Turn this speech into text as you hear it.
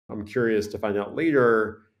I'm curious to find out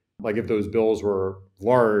later, like if those bills were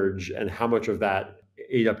large and how much of that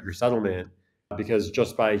ate up your settlement, because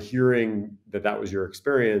just by hearing that that was your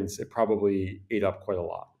experience, it probably ate up quite a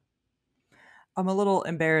lot. I'm a little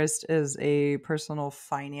embarrassed as a personal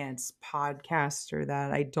finance podcaster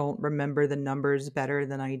that I don't remember the numbers better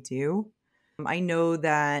than I do. I know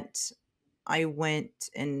that I went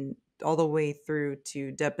and all the way through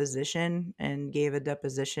to deposition and gave a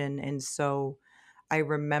deposition. And so I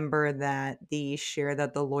remember that the share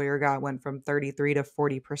that the lawyer got went from 33 to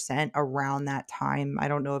 40% around that time. I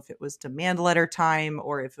don't know if it was demand letter time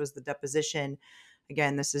or if it was the deposition.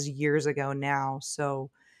 Again, this is years ago now.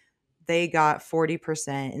 So they got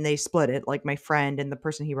 40% and they split it, like my friend and the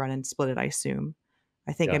person he run in split it, I assume.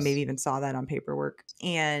 I think I maybe Yes. even saw that on paperwork.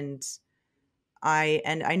 And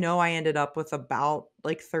I know I ended up with about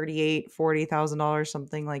like 38, $40,000,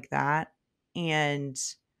 something like that. And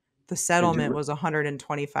the And do settlement you, was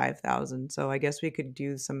 125,000. So I guess we could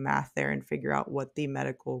do some math there and figure out what the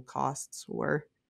medical costs were.